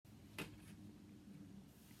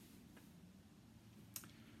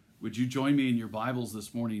Would you join me in your Bibles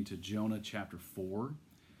this morning to Jonah chapter 4?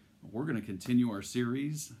 We're going to continue our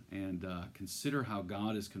series and consider how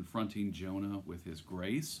God is confronting Jonah with his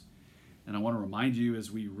grace. And I want to remind you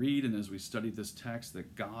as we read and as we study this text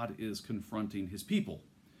that God is confronting his people,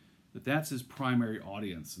 that that's his primary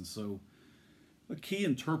audience. And so a key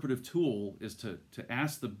interpretive tool is to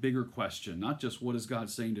ask the bigger question, not just what is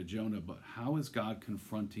God saying to Jonah, but how is God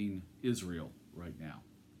confronting Israel right now?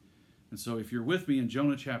 And so if you're with me in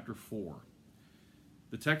Jonah chapter 4,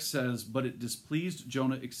 the text says, "But it displeased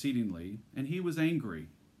Jonah exceedingly, and he was angry.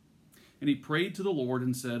 And he prayed to the Lord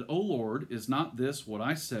and said, O Lord, is not this what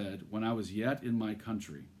I said when I was yet in my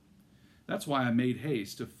country? That's why I made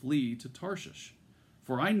haste to flee to Tarshish.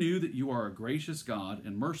 For I knew that you are a gracious God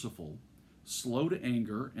and merciful, slow to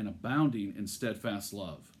anger and abounding in steadfast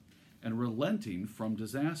love, and relenting from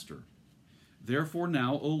disaster. Therefore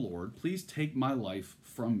now, O Lord, please take my life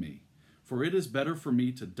from me, for it is better for me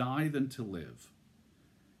to die than to live.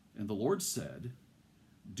 And the Lord said,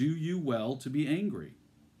 Do you well to be angry?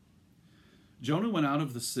 Jonah went out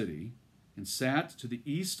of the city and sat to the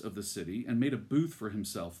east of the city and made a booth for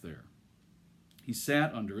himself there. He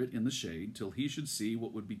sat under it in the shade till he should see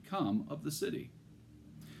what would become of the city.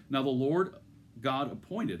 Now the Lord God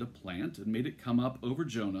appointed a plant and made it come up over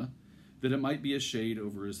Jonah, that it might be a shade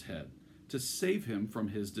over his head, to save him from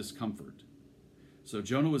his discomfort. So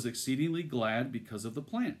Jonah was exceedingly glad because of the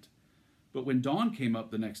plant. But when dawn came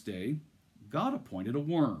up the next day, God appointed a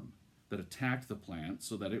worm that attacked the plant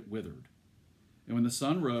so that it withered. And when the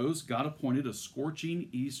sun rose, God appointed a scorching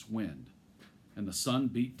east wind. And the sun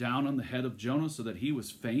beat down on the head of Jonah so that he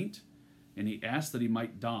was faint, and he asked that he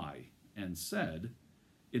might die, and said,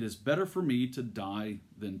 It is better for me to die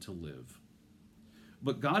than to live.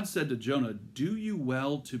 But God said to Jonah, Do you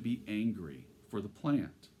well to be angry for the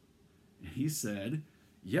plant? And he said,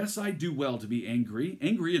 Yes, I do well to be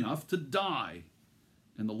angry enough to die.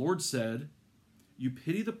 And the Lord said, You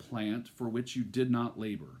pity the plant for which you did not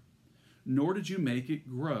labor, nor did you make it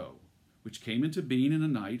grow, which came into being in a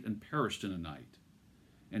night and perished in a night.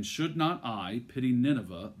 And should not I pity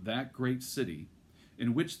Nineveh, that great city,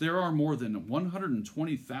 in which there are more than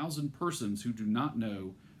 120,000 persons who do not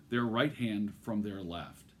know their right hand from their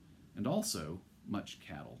left, and also much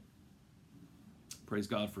cattle?" Praise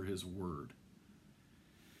God for his word.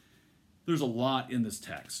 There's a lot in this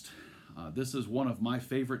text. This is one of my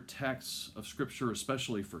favorite texts of Scripture,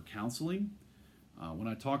 especially for counseling. When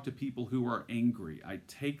I talk to people who are angry, I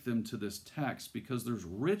take them to this text because there's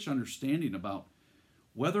rich understanding about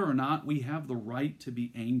whether or not we have the right to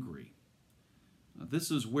be angry. This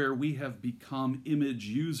is where we have become image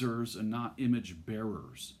users and not image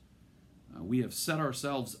bearers. We have set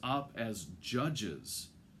ourselves up as judges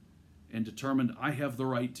and determined, I have the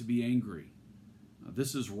right to be angry.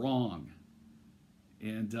 This is wrong.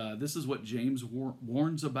 And this is what James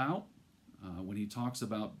warns about when he talks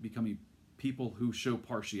about becoming people who show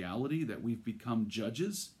partiality, that we've become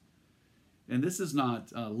judges. And this is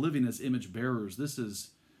not living as image bearers. This is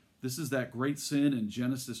that great sin in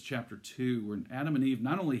Genesis chapter 2, where Adam and Eve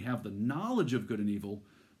not only have the knowledge of good and evil,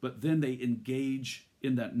 but then they engage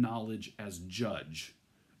in that knowledge as judge,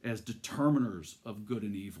 as determiners of good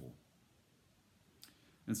and evil.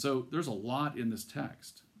 And so there's a lot in this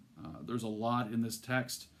text. There's a lot in this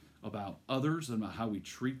text about others and about how we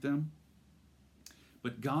treat them.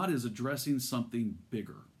 But God is addressing something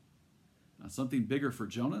bigger. Something bigger for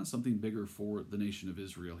Jonah, something bigger for the nation of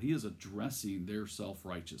Israel. He is addressing their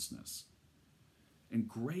self-righteousness. And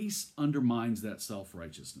grace undermines that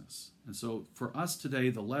self-righteousness. And so for us today,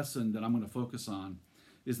 the lesson that I'm going to focus on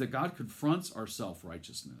is that God confronts our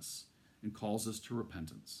self-righteousness and calls us to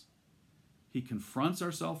repentance. He confronts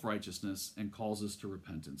our self-righteousness and calls us to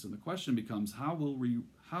repentance. And the question becomes, how will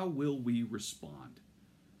we respond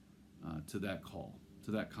to that call,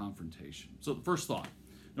 to that confrontation? So the first thought,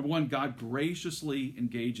 number one, God graciously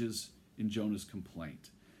engages in Jonah's complaint.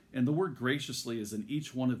 And the word graciously is in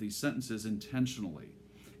each one of these sentences intentionally.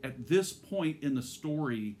 At this point in the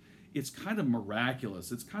story, it's kind of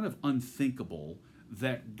miraculous. It's kind of unthinkable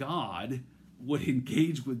that God would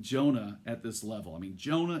engage with Jonah at this level. I mean,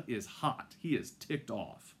 Jonah is hot. He is ticked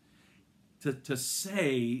off. To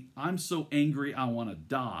say, I'm so angry I want to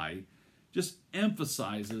die, just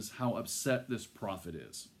emphasizes how upset this prophet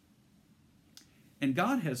is. And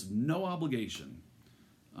God has no obligation.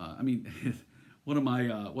 One of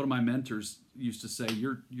my mentors used to say,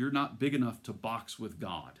 "You're not big enough to box with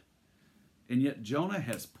God." And yet Jonah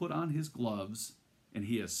has put on his gloves and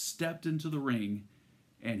he has stepped into the ring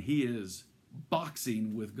and he is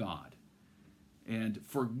boxing with God. And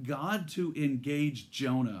for God to engage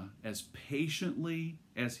Jonah as patiently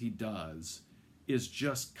as he does is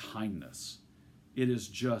just kindness. It is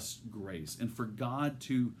just grace. And for God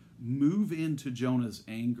to move into Jonah's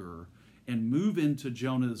anger and move into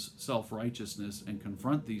Jonah's self-righteousness and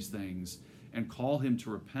confront these things and call him to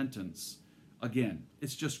repentance, again,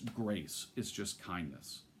 it's just grace. It's just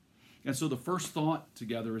kindness. And so the first thought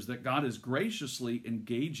together is that God is graciously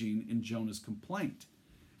engaging in Jonah's complaint.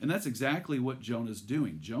 And that's exactly what Jonah's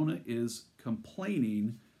doing. Jonah is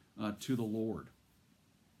complaining to the Lord.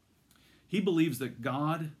 He believes that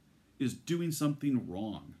God is doing something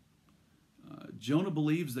wrong. Jonah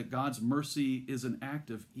believes that God's mercy is an act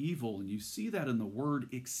of evil, and you see that in the word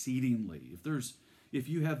exceedingly. If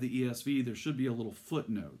you have the ESV, there should be a little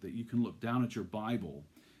footnote that you can look down at your Bible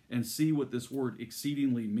and see what this word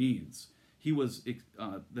exceedingly means.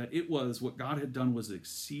 What God had done was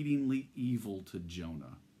exceedingly evil to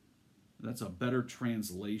Jonah. That's a better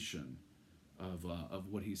translation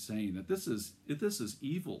of what he's saying. That this is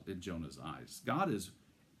evil in Jonah's eyes. God is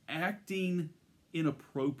acting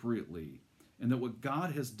inappropriately, and that what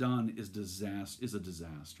God has done is a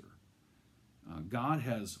disaster. God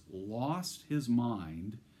has lost his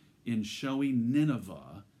mind in showing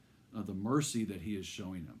Nineveh the mercy that he is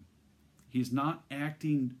showing him. He's not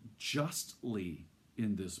acting justly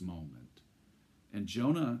in this moment. And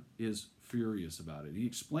Jonah is furious about it. He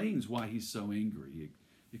explains why he's so angry. He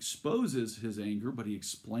exposes his anger, but he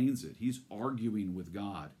explains it. He's arguing with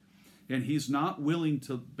God. And he's not willing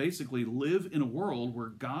to basically live in a world where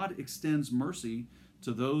God extends mercy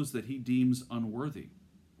to those that he deems unworthy.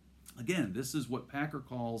 Again, this is what Packer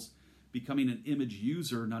calls becoming an image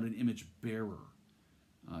user, not an image bearer.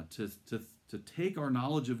 To take our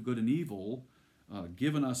knowledge of good and evil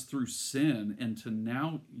given us through sin and to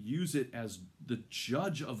now use it as the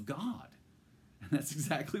judge of God. And that's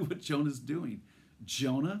exactly what Jonah's doing.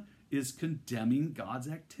 Jonah is condemning God's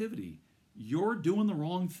activity. You're doing the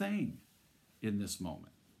wrong thing in this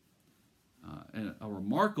moment. And a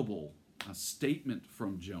remarkable statement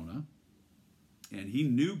from Jonah. And he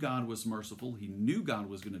knew God was merciful. He knew God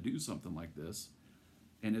was going to do something like this.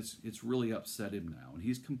 And it's really upset him now. And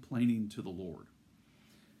he's complaining to the Lord.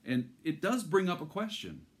 And it does bring up a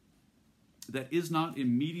question that is not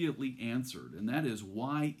immediately answered. And that is,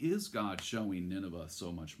 why is God showing Nineveh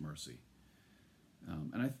so much mercy?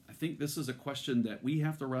 And I think this is a question that we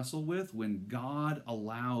have to wrestle with when God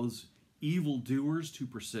allows evildoers to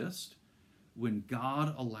persist, when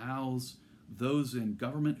God allows those in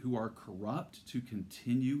government who are corrupt to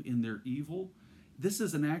continue in their evil. This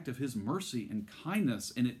is an act of his mercy and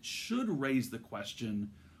kindness, and it should raise the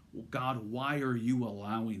question, God, why are you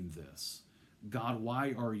allowing this? God,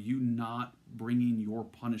 why are you not bringing your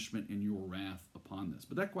punishment and your wrath upon this?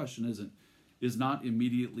 But that question is not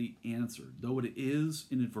immediately answered, though it is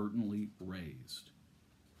inadvertently raised.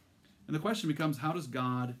 And the question becomes, how does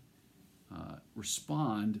God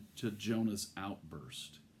respond to Jonah's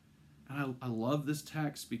outburst? And I love this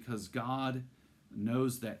text because God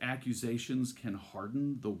knows that accusations can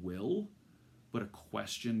harden the will, but a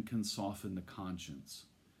question can soften the conscience.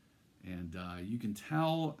 And you can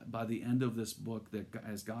tell by the end of this book that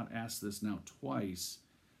as God asks this now twice,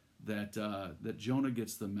 that Jonah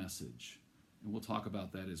gets the message. And we'll talk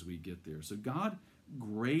about that as we get there. So God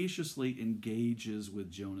graciously engages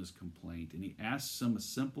with Jonah's complaint, and he asks him a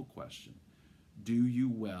simple question. Do you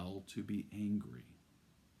well to be angry?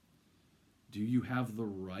 Do you have the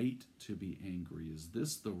right to be angry? Is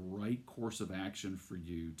this the right course of action for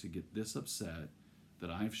you to get this upset that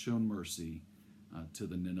I've shown mercy to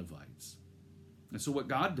the Ninevites? And so what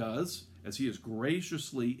God does, as he is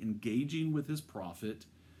graciously engaging with his prophet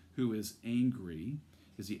who is angry,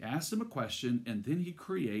 is he asks him a question, and then he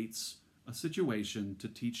creates a situation to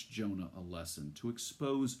teach Jonah a lesson, to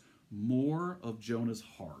expose more of Jonah's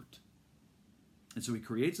heart. And so he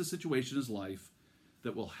creates a situation in his life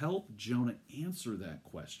that will help Jonah answer that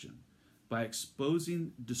question by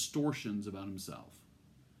exposing distortions about himself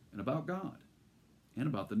and about God and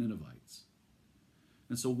about the Ninevites.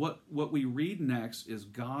 And so what we read next is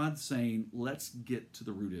God saying, let's get to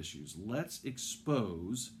the root issues. Let's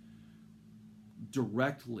expose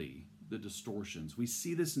directly the distortions. We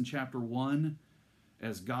see this in chapter 1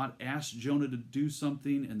 as God asks Jonah to do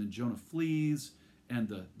something, and then Jonah flees, and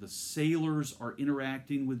the sailors are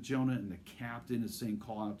interacting with Jonah, and the captain is saying,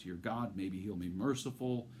 call out to your God, maybe he'll be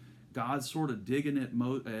merciful. God's sort of digging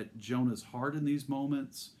at Jonah's heart in these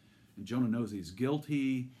moments, and Jonah knows he's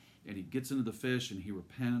guilty, and he gets into the fish and he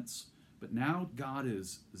repents. But now God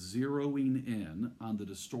is zeroing in on the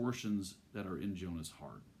distortions that are in Jonah's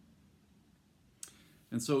heart.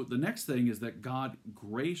 And so the next thing is that God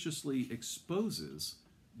graciously exposes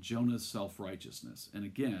Jonah's self-righteousness. And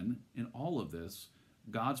again, in all of this,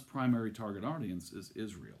 God's primary target audience is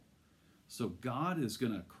Israel. So God is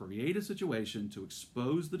going to create a situation to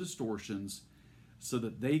expose the distortions so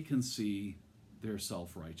that they can see their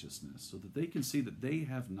self-righteousness, so that they can see that they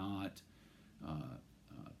have not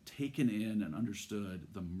taken in and understood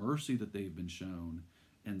the mercy that they've been shown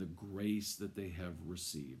and the grace that they have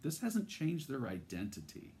received. This hasn't changed their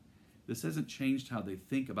identity. This hasn't changed how they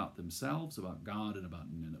think about themselves, about God, and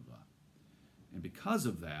about Nineveh. And because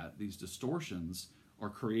of that, these distortions are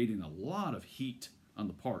creating a lot of heat on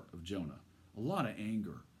the part of Jonah, a lot of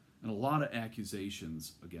anger, and a lot of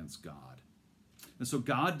accusations against God. And so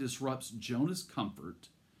God disrupts Jonah's comfort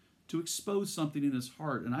to expose something in his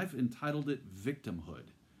heart, and I've entitled it Victimhood.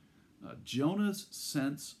 Jonah's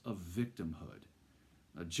sense of victimhood.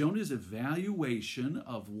 Jonah's evaluation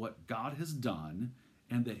of what God has done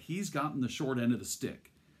and that he's gotten the short end of the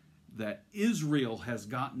stick, that Israel has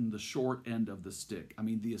gotten the short end of the stick. I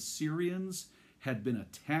mean, the Assyrians had been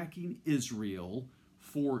attacking Israel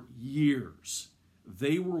for years.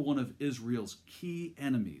 They were one of Israel's key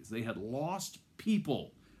enemies. They had lost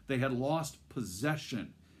people. They had lost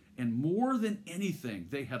possession. And more than anything,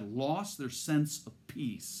 they had lost their sense of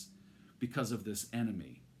peace because of this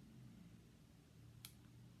enemy.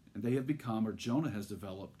 And they have become, or Jonah has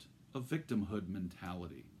developed, a victimhood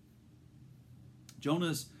mentality.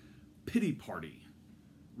 Jonah's pity party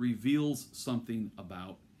reveals something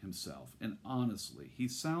about himself. And honestly, he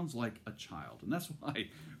sounds like a child. And that's why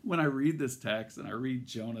when I read this text and I read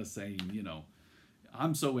Jonah saying,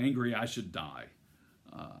 I'm so angry I should die.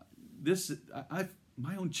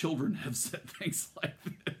 My own children have said things like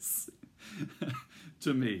this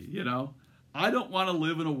to me, I don't want to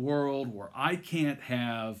live in a world where I can't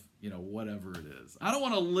have, whatever it is. I don't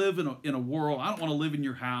want to live in a world, I don't want to live in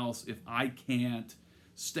your house if I can't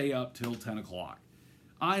stay up till 10 o'clock.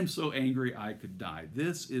 I'm so angry I could die.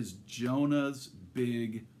 This is Jonah's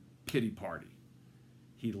big pity party.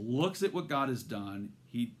 He looks at what God has done.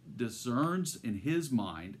 He discerns in his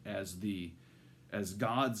mind as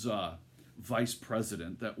God's vice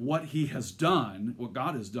president that what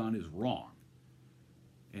God has done is wrong.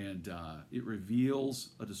 And it reveals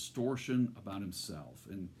a distortion about himself.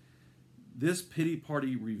 And this pity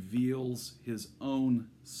party reveals his own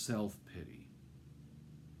self-pity,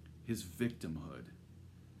 his victimhood.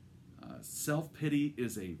 Self-pity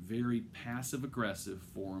is a very passive-aggressive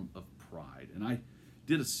form of pride. And I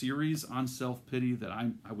did a series on self-pity that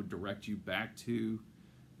I would direct you back to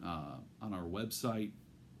on our website.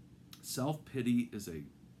 Self-pity is a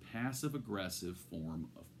passive-aggressive form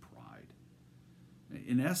of pride.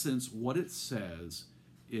 In essence, what it says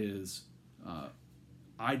is,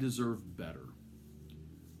 I deserve better.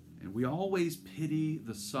 And we always pity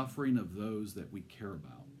the suffering of those that we care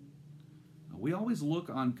about. We always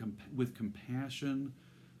look with compassion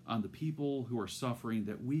on the people who are suffering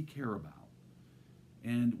that we care about.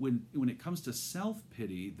 And when it comes to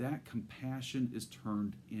self-pity, that compassion is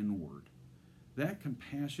turned inward. That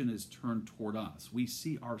compassion is turned toward us. We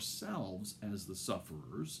see ourselves as the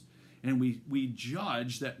sufferers, and we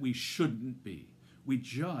judge that we shouldn't be. We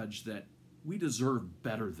judge that we deserve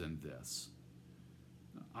better than this.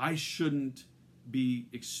 I shouldn't be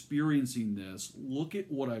experiencing this. Look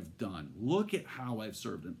at what I've done. Look at how I've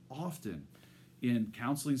served. And often in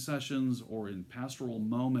counseling sessions or in pastoral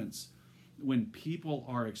moments, when people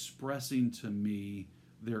are expressing to me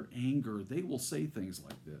their anger, they will say things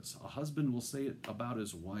like this. A husband will say it about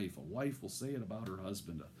his wife. A wife will say it about her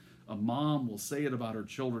husband. A mom will say it about her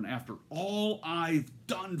children. After all I've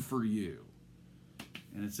done for you.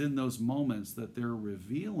 And it's in those moments that they're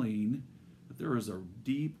revealing that there is a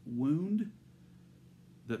deep wound,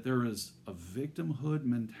 that there is a victimhood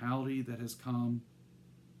mentality that has come,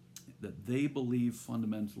 that they believe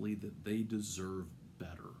fundamentally that they deserve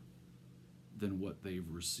better than what they've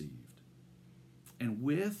received. And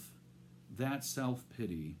with that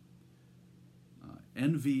self-pity,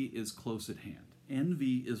 envy is close at hand.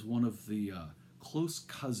 Envy is one of the close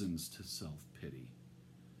cousins to self-pity.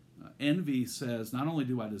 Envy says, not only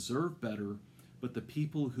do I deserve better, but the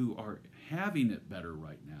people who are having it better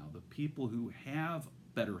right now, the people who have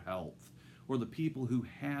better health, or the people who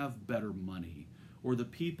have better money, or the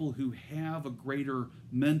people who have a greater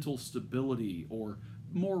mental stability, or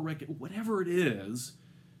more whatever it is,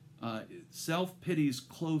 self-pity's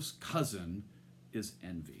close cousin is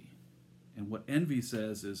envy. And what envy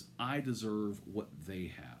says is, I deserve what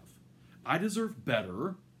they have. I deserve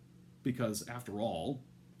better because, after all,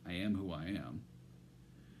 I am who I am.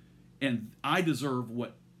 And I deserve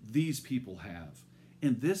what these people have.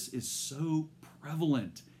 And this is so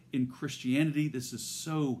prevalent in Christianity. This is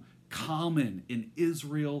so common in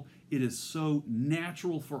Israel. It is so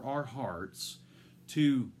natural for our hearts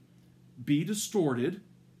to be distorted,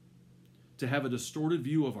 to have a distorted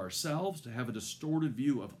view of ourselves, to have a distorted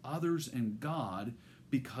view of others and God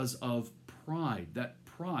because of pride. That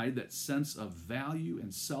pride, that sense of value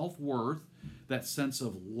and self-worth, that sense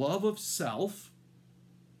of love of self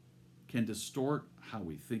can distort how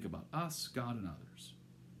we think about us, God, and others.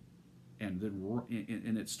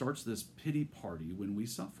 And it starts this pity party when we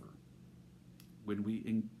suffer, when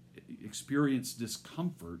we experience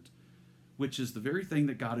discomfort, which is the very thing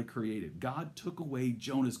that God had created. God took away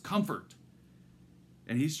Jonah's comfort.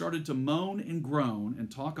 And he started to moan and groan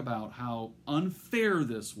and talk about how unfair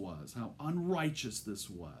this was, how unrighteous this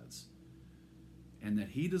was, and that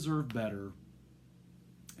he deserved better.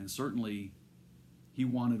 And certainly he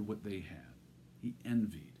wanted what they had. He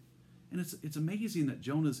envied. And it's amazing that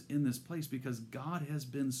Jonah's in this place because God has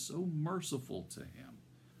been so merciful to him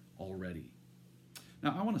already.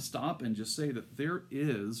 Now, I want to stop and just say that there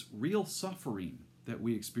is real suffering that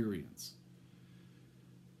we experience.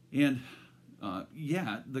 And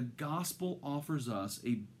the gospel offers us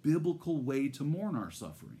a biblical way to mourn our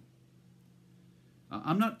suffering.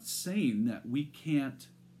 I'm not saying that we can't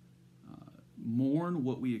mourn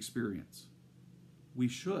what we experience. We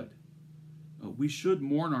should. We should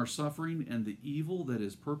mourn our suffering and the evil that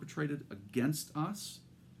is perpetrated against us,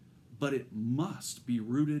 but it must be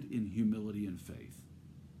rooted in humility and faith.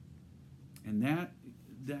 And that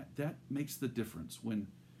makes the difference when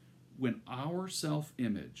our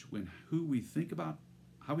self-image, when how we think about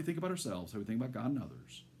ourselves, how we think about God and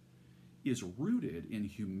others, is rooted in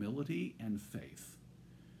humility and faith,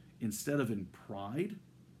 instead of in pride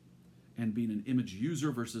and being an image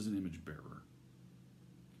user versus an image bearer,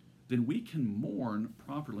 then we can mourn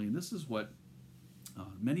properly. And this is what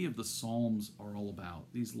many of the Psalms are all about,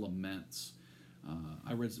 these laments.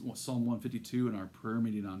 I read Psalm 152 in our prayer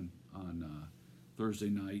meeting on Thursday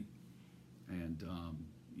night, and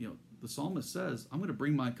the psalmist says, I'm going to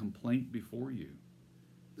bring my complaint before you.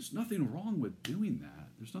 There's nothing wrong with doing that.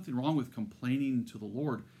 There's nothing wrong with complaining to the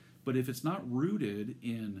Lord. But if it's not rooted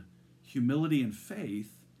in humility and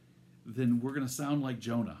faith, then we're going to sound like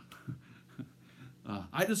Jonah.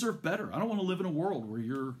 I deserve better. I don't want to live in a world where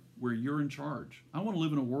you're in charge. I want to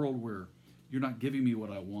live in a world where you're not giving me what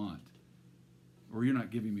I want, or you're not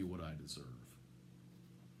giving me what I deserve.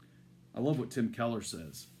 I love what Tim Keller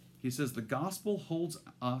says. He says, the gospel holds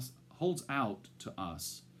out to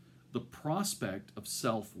us the prospect of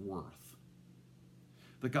self-worth.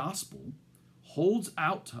 The gospel holds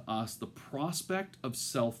out to us the prospect of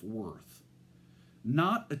self-worth,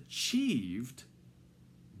 not achieved,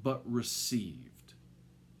 but received.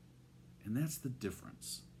 And that's the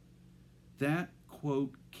difference. That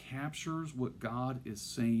quote captures what God is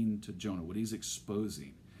saying to Jonah, what he's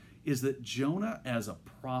exposing, is that Jonah as a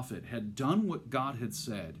prophet had done what God had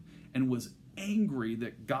said and was angry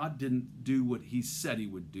that God didn't do what he said he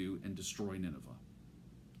would do and destroy Nineveh.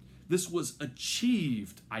 This was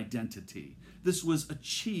achieved identity. This was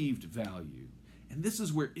achieved value. And this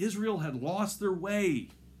is where Israel had lost their way.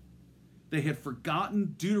 They had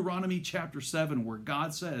forgotten Deuteronomy chapter 7, where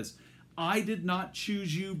God says, I did not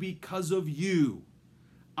choose you because of you.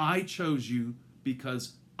 I chose you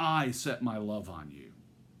because I set my love on you.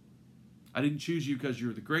 I didn't choose you because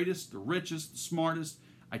you're the greatest, the richest, the smartest.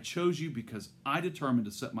 I chose you because I determined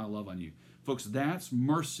to set my love on you. Folks, that's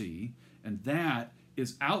mercy, and that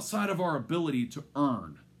is outside of our ability to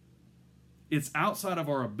earn. It's outside of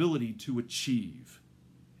our ability to achieve.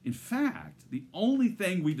 In fact, the only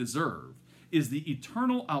thing we deserve is the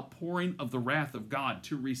eternal outpouring of the wrath of God.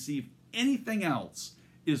 To receive anything else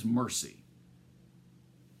is mercy.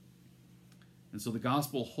 And so the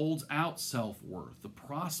gospel holds out self-worth, the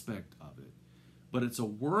prospect of it, but it's a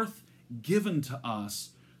worth given to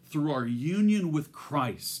us through our union with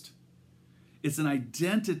Christ. It's an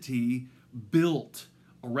identity built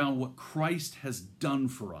around what Christ has done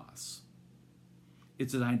for us.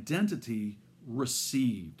 It's an identity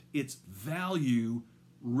received. It's value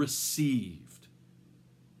received.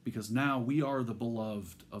 Because now we are the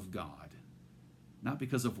beloved of God, not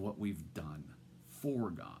because of what we've done for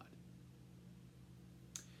God.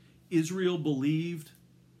 Israel believed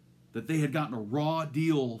that they had gotten a raw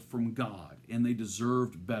deal from God and they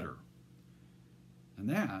deserved better. And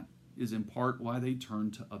that is in part why they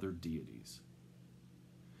turned to other deities.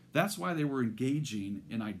 That's why they were engaging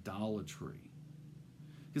in idolatry.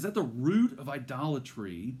 Because at the root of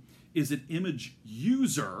idolatry is an image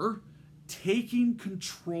user taking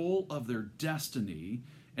control of their destiny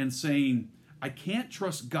and saying, I can't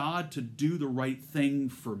trust God to do the right thing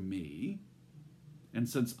for me. And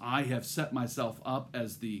since I have set myself up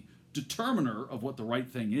as the determiner of what the right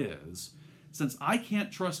thing is, since I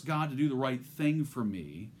can't trust God to do the right thing for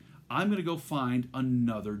me, I'm going to go find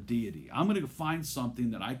another deity. I'm going to go find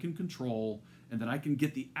something that I can control and that I can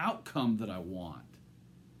get the outcome that I want.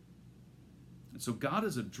 And so God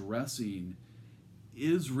is addressing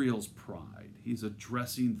Israel's pride. He's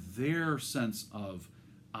addressing their sense of,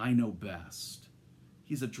 I know best.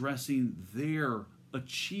 He's addressing their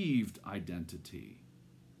achieved identity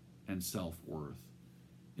and self-worth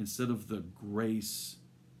instead of the grace,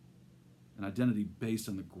 an identity based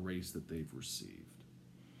on the grace that they've received.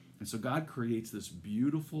 And so God creates this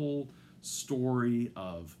beautiful story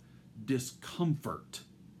of discomfort,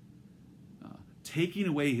 taking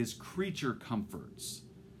away his creature comforts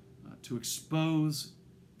to expose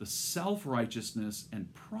the self-righteousness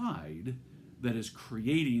and pride that is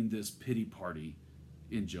creating this pity party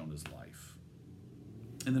in Jonah's life.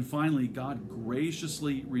 And then finally, God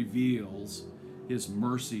graciously reveals his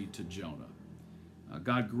mercy to Jonah.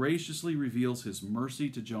 God graciously reveals his mercy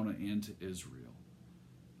to Jonah and to Israel.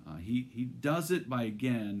 He does it by,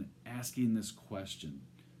 again, asking this question,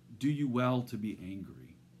 do you well to be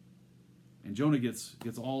angry? And Jonah gets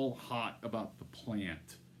all hot about the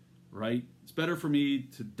plant, right? It's better for me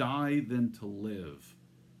to die than to live.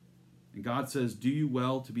 And God says, do you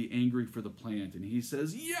well to be angry for the plant? And he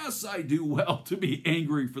says, yes, I do well to be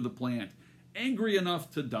angry for the plant. Angry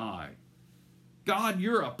enough to die. God,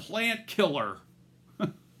 you're a plant killer.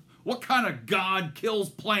 What kind of God kills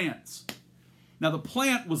plants? Now, the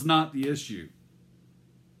plant was not the issue,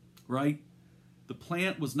 right? The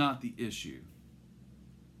plant was not the issue.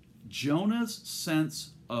 Jonah's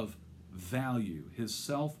sense of value, his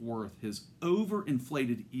self-worth, his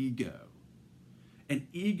overinflated ego, an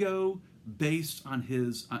ego based on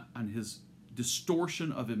his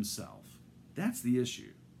distortion of himself. That's the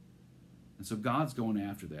issue. And so God's going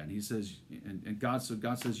after that. And he says, God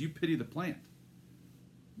says, you pity the plant.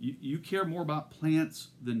 You care more about plants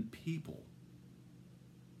than people.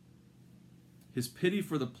 His pity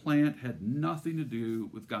for the plant had nothing to do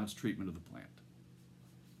with God's treatment of the plant.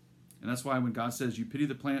 And that's why when God says, you pity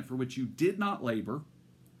the plant for which you did not labor,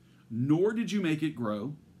 nor did you make it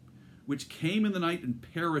grow, which came in the night and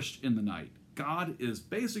perished in the night. God is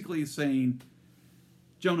basically saying,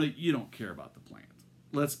 Jonah, you don't care about the plant.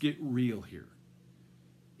 Let's get real here.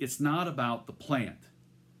 It's not about the plant.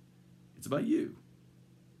 It's about you.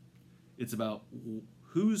 It's about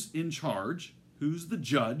who's in charge, who's the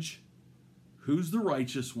judge, who's the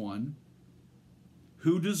righteous one,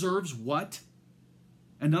 who deserves what.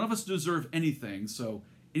 And none of us deserve anything, so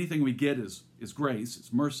anything we get is grace,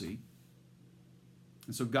 it's mercy.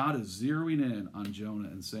 And so God is zeroing in on Jonah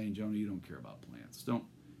and saying, Jonah, you don't care about plants.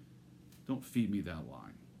 Don't feed me that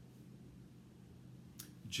line.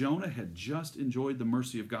 Jonah had just enjoyed the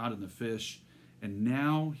mercy of God in the fish, and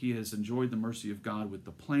now he has enjoyed the mercy of God with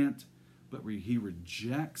the plant, but he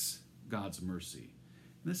rejects God's mercy.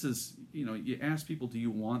 And this is, you ask people, do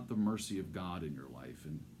you want the mercy of God in your life?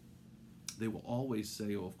 And they will always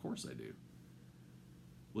say, oh, of course I do.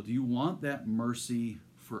 Well, do you want that mercy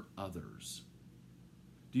for others?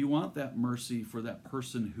 Do you want that mercy for that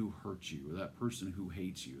person who hurt you, or that person who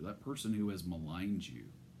hates you, or that person who has maligned you?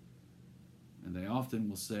 And they often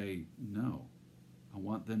will say, no, I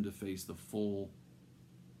want them to face the full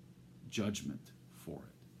judgment for it.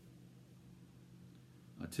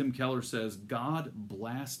 Tim Keller says, God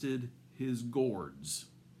blasted his gourds.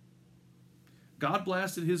 God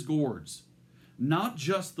blasted his gourds, not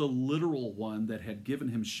just the literal one that had given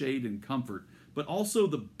him shade and comfort, but also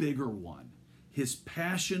the bigger one, his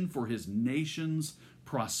passion for his nation's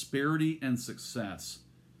prosperity and success,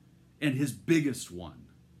 and his biggest one,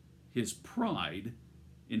 his pride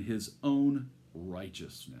in his own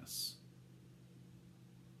righteousness.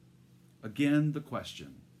 Again, the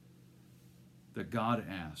question that God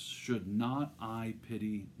asks, should not I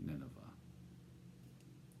pity Nineveh?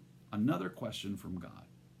 Another question from God.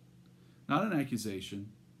 Not an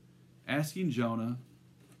accusation, asking Jonah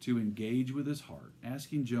to engage with his heart,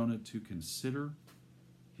 asking Jonah to consider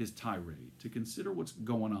his tirade, to consider what's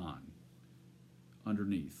going on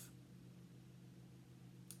underneath.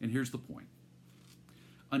 And here's the point.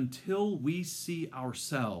 Until we see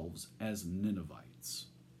ourselves as Ninevites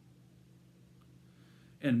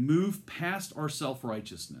and move past our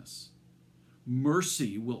self-righteousness,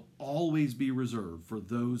 mercy will always be reserved for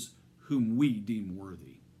those whom we deem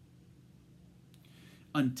worthy.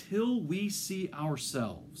 Until we see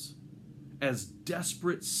ourselves as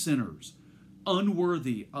desperate sinners,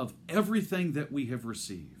 unworthy of everything that we have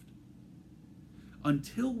received,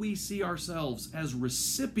 until we see ourselves as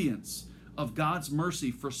recipients of God's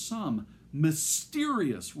mercy for some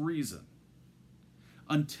mysterious reason,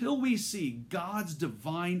 until we see God's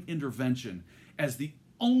divine intervention as the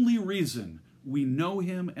only reason we know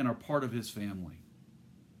him and are part of his family,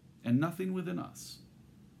 and nothing within us,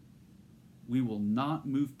 we will not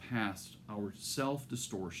move past our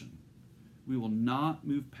self-distortion. We will not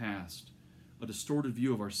move past a distorted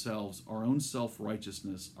view of ourselves, our own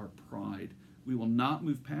self-righteousness, our pride. We will not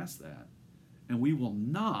move past that. And we will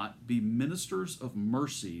not be ministers of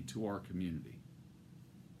mercy to our community.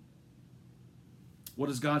 What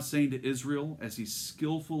is God saying to Israel as he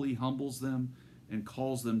skillfully humbles them and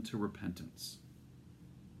calls them to repentance?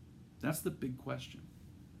 That's the big question.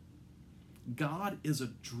 God is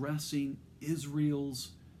addressing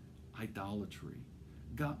Israel's idolatry.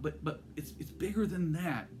 God, but it's bigger than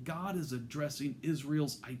that. God is addressing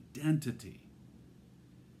Israel's identity.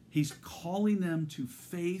 He's calling them to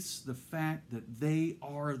face the fact that they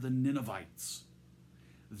are the Ninevites.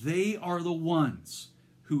 They are the ones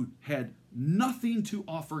who had nothing to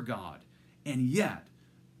offer God, and yet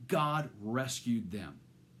God rescued them.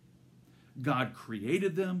 God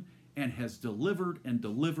created them and has delivered and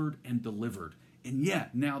delivered and delivered. And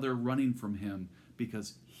yet now they're running from him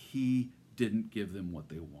because he didn't give them what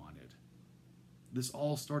they wanted. This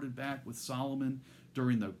all started back with Solomon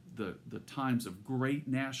during the times of great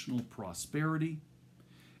national prosperity.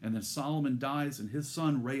 And then Solomon dies, and his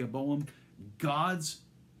son Rehoboam, God's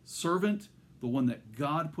servant, the one that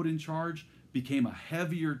God put in charge, became a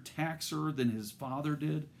heavier taxer than his father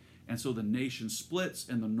did. And so the nation splits,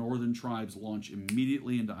 and the northern tribes launch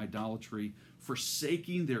immediately into idolatry,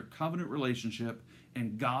 forsaking their covenant relationship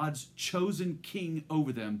and God's chosen king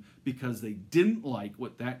over them because they didn't like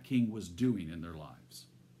what that king was doing in their lives.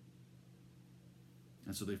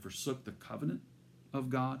 And so they forsook the covenant of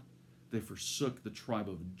God. They forsook the tribe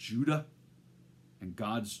of Judah and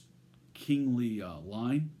God's kingly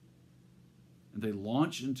line. And they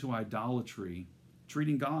launch into idolatry,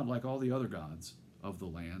 treating God like all the other gods of the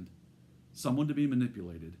land, someone to be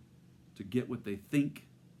manipulated to get what they think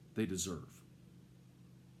they deserve.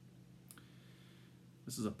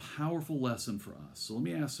 This is a powerful lesson for us. So let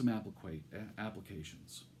me ask some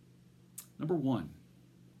applications. Number one,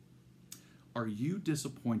 are you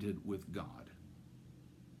disappointed with God?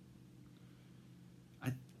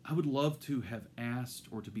 I would love to have asked,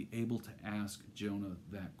 or to be able to ask Jonah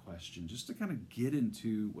that question, just to kind of get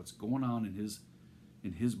into what's going on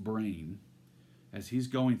in his brain as he's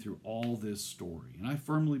going through all this story. And I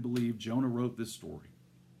firmly believe Jonah wrote this story.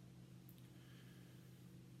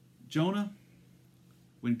 Jonah,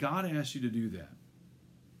 when God asked you to do that,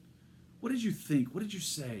 what did you think? What did you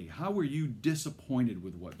say? How were you disappointed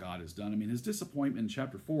with what God has done? I mean, his disappointment in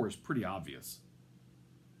chapter 4 is pretty obvious.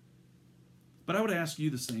 But I would ask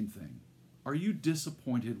you the same thing. Are you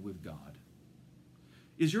disappointed with God?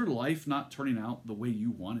 Is your life not turning out the way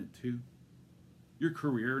you want it to? Your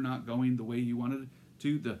career not going the way you wanted it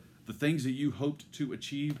to? The things that you hoped to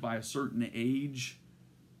achieve by a certain age?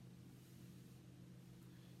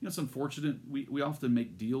 You know, it's unfortunate. We often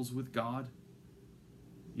make deals with God.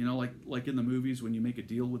 You know, like in the movies, when you make a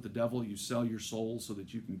deal with the devil, you sell your soul so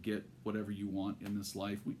that you can get whatever you want in this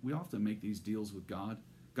life. We often make these deals with God.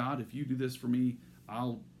 God, if you do this for me,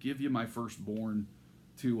 I'll give you my firstborn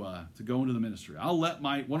to go into the ministry. I'll let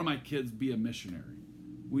one of my kids be a missionary.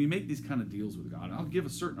 We make these kind of deals with God. I'll give a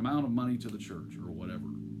certain amount of money to the church or whatever.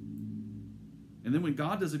 And then when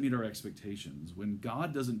God doesn't meet our expectations, when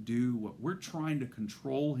God doesn't do what we're trying to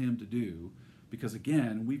control him to do, because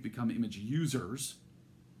again, we've become image users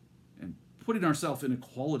and putting ourselves in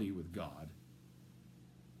equality with God,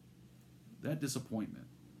 that disappointment,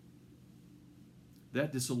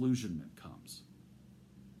 that disillusionment comes.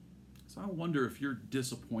 So I wonder if you're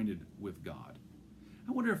disappointed with God.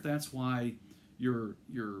 I wonder if that's why your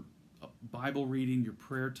Bible reading, your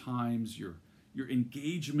prayer times, your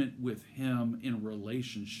engagement with him in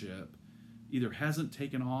relationship either hasn't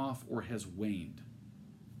taken off or has waned.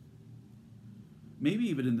 Maybe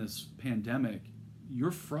even in this pandemic,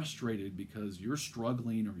 you're frustrated because you're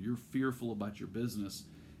struggling or you're fearful about your business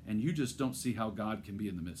and you just don't see how God can be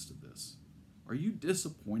in the midst of this. Are you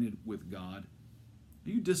disappointed with God? Are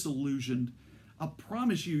you disillusioned? I'll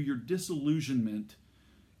promise you your disillusionment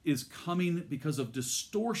is coming because of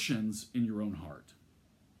distortions in your own heart,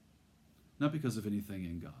 not because of anything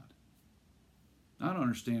in God. I don't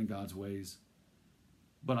understand God's ways,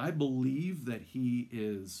 but I believe that he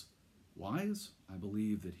is wise. I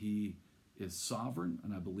believe that he is sovereign,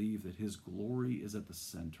 and I believe that his glory is at the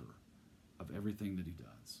center of everything that he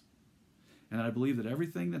does. And I believe that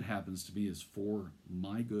everything that happens to me is for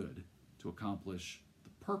my good to accomplish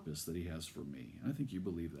the purpose that he has for me. And I think you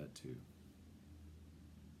believe that too.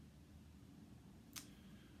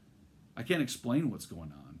 I can't explain what's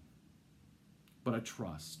going on, but I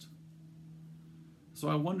trust. So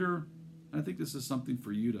I wonder, and I think this is something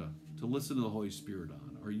for you to listen to the Holy Spirit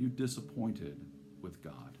on. Are you disappointed with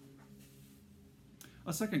God?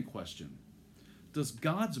 A second question. Does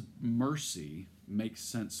God's mercy make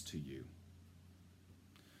sense to you?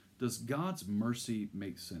 Does God's mercy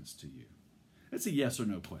make sense to you? It's a yes or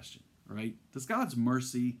no question, right? Does God's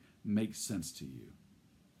mercy make sense to you?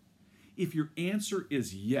 If your answer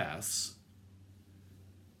is yes,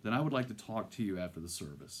 then I would like to talk to you after the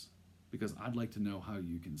service, because I'd like to know how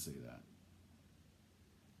you can say that.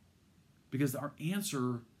 Because our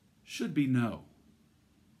answer should be no.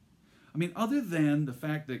 I mean, other than the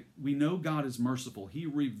fact that we know God is merciful, he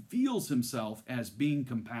reveals himself as being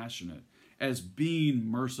compassionate, as being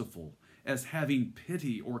merciful, as having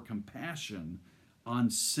pity or compassion on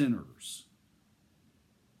sinners.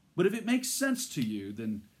 But if it makes sense to you,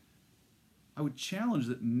 then I would challenge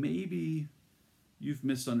that maybe you've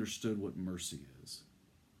misunderstood what mercy is.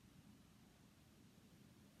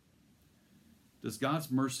 Does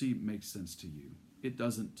God's mercy make sense to you? It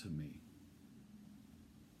doesn't to me.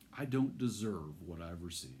 I don't deserve what I've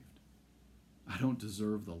received. I don't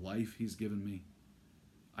deserve the life he's given me.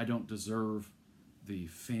 I don't deserve the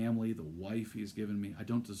family, the wife he's given me. I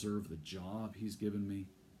don't deserve the job he's given me.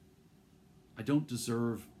 I don't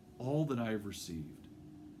deserve all that I have received.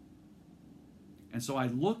 And so I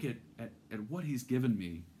look at what he's given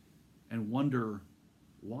me and wonder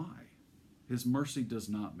why. His mercy does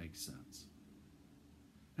not make sense.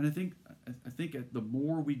 And I think the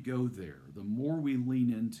more we go there, the more we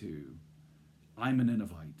lean into, I'm a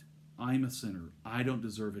Ninevite, I'm a sinner, I don't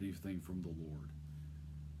deserve anything from the Lord,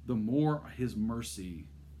 the more his mercy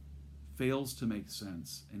fails to make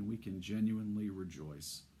sense, and we can genuinely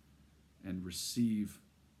rejoice and receive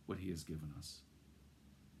what he has given us.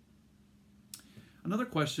 Another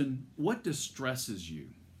question, what distresses you?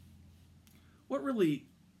 What really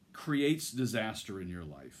creates disaster in your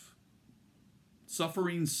life?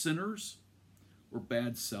 Suffering sinners or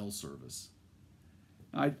bad cell service?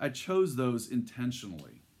 I chose those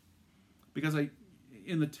intentionally because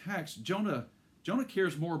in the text, Jonah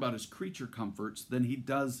cares more about his creature comforts than he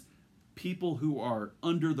does people who are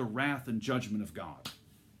under the wrath and judgment of God.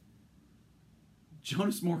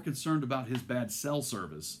 Jonah's more concerned about his bad cell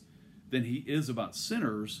service than he is about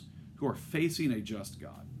sinners who are facing a just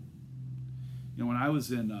God. You know, when I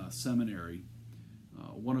was in seminary,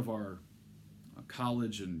 one of our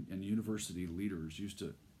college and university leaders used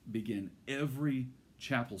to begin every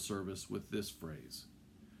chapel service with this phrase: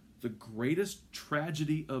 the greatest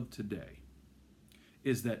tragedy of today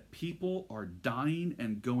is that people are dying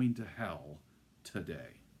and going to hell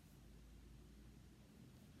today.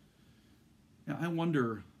 Now, I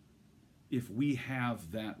wonder if we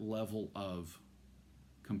have that level of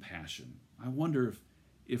compassion. I wonder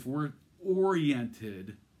if we're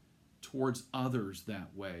oriented towards others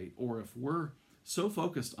that way, or if we're so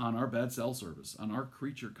focused on our bad cell service, on our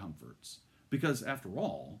creature comforts. Because after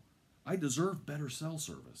all, I deserve better cell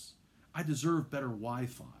service. I deserve better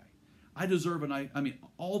Wi-Fi. I deserve,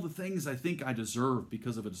 all the things I think I deserve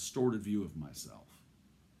because of a distorted view of myself.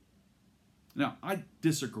 Now, I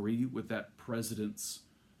disagree with that president's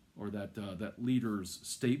or that leader's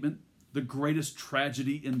statement. The greatest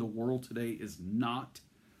tragedy in the world today is not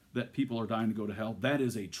that people are dying to go to hell. That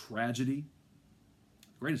is a tragedy.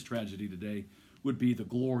 The greatest tragedy today would be the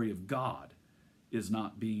glory of God is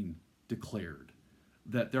not being declared.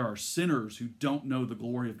 That there are sinners who don't know the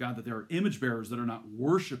glory of God, that there are image bearers that are not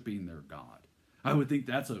worshiping their God. I would think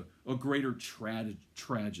that's a greater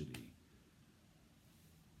tragedy.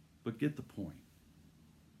 But get the point.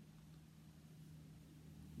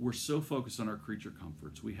 We're so focused on our creature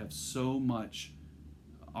comforts. We have so much,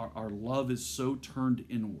 our love is so turned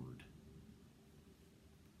inward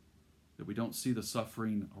that we don't see the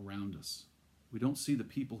suffering around us. We don't see the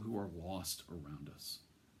people who are lost around us,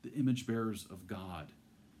 the image bearers of God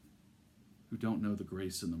who don't know the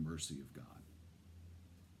grace and the mercy of God.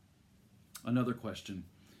 Another question,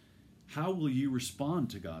 how will you respond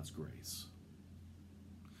to God's grace?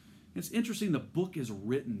 It's interesting, the book is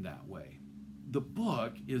written that way. The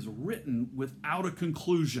book is written without a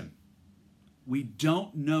conclusion. We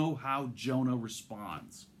don't know how Jonah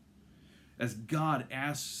responds. As God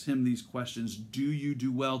asks him these questions, do you do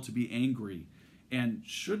well to be angry? And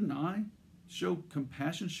shouldn't I show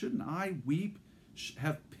compassion? Shouldn't I weep,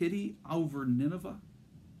 have pity over Nineveh?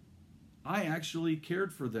 I actually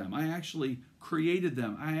cared for them. I actually created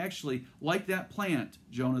them. I actually, like that plant,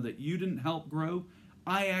 Jonah, that you didn't help grow,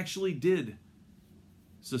 I actually did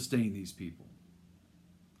sustain these people.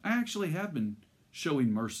 I actually have been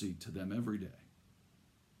showing mercy to them every day.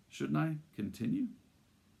 Shouldn't I continue?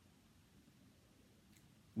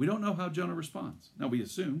 We don't know how Jonah responds. Now, we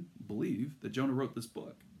believe that Jonah wrote this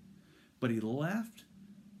book, but he left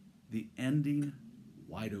the ending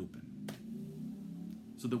wide open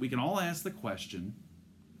so that we can all ask the question,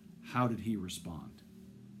 how did he respond?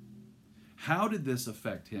 How did this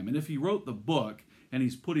affect him? And if he wrote the book and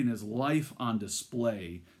he's putting his life on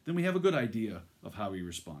display, then we have a good idea of how he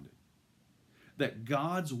responded. That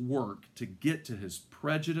God's work to get to his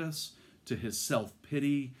prejudice, to his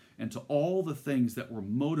self-pity, and to all the things that were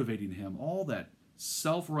motivating him, all that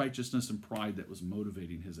self-righteousness and pride that was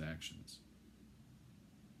motivating his actions.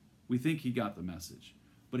 We think he got the message,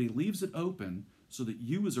 but he leaves it open so that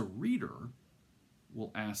you as a reader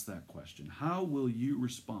will ask that question. How will you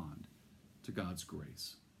respond to God's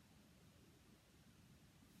grace?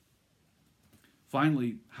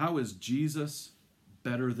 Finally, how is Jesus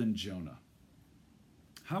better than Jonah?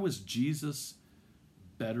 How is Jesus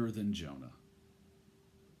better than Jonah?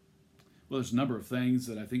 Well, there's a number of things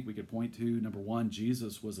that I think we could point to. Number one,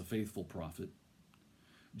 Jesus was a faithful prophet.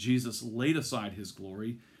 Jesus laid aside his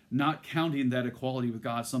glory, not counting that equality with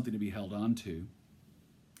God something to be held on to.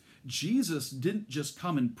 Jesus didn't just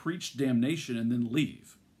come and preach damnation and then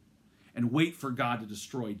leave and wait for God to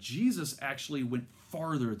destroy. Jesus actually went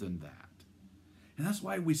farther than that. And that's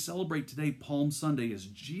why we celebrate today, Palm Sunday, as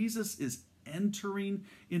Jesus is entering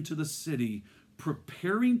into the city,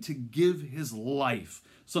 preparing to give his life,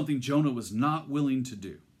 something Jonah was not willing to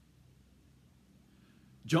do.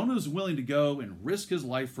 Jonah was willing to go and risk his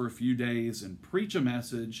life for a few days and preach a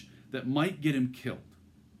message that might get him killed.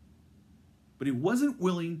 But he wasn't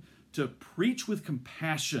willing to preach with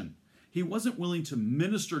compassion. He wasn't willing to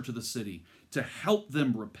minister to the city, to help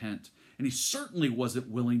them repent. And he certainly wasn't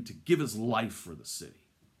willing to give his life for the city.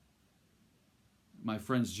 My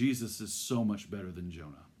friends, Jesus is so much better than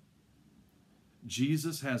Jonah.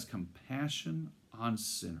 Jesus has compassion on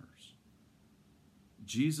sinners.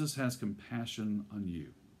 Jesus has compassion on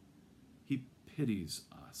you. He pities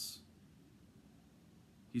us.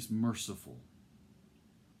 He's merciful.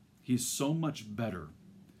 He's so much better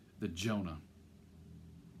than Jonah.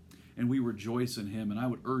 And we rejoice in him. And I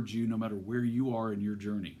would urge you, no matter where you are in your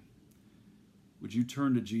journey, would you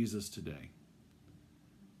turn to Jesus today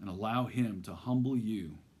and allow him to humble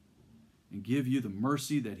you and give you the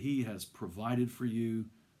mercy that he has provided for you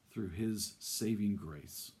through his saving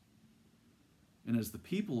grace. And as the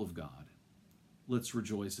people of God, let's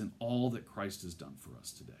rejoice in all that Christ has done for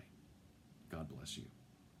us today. God bless you.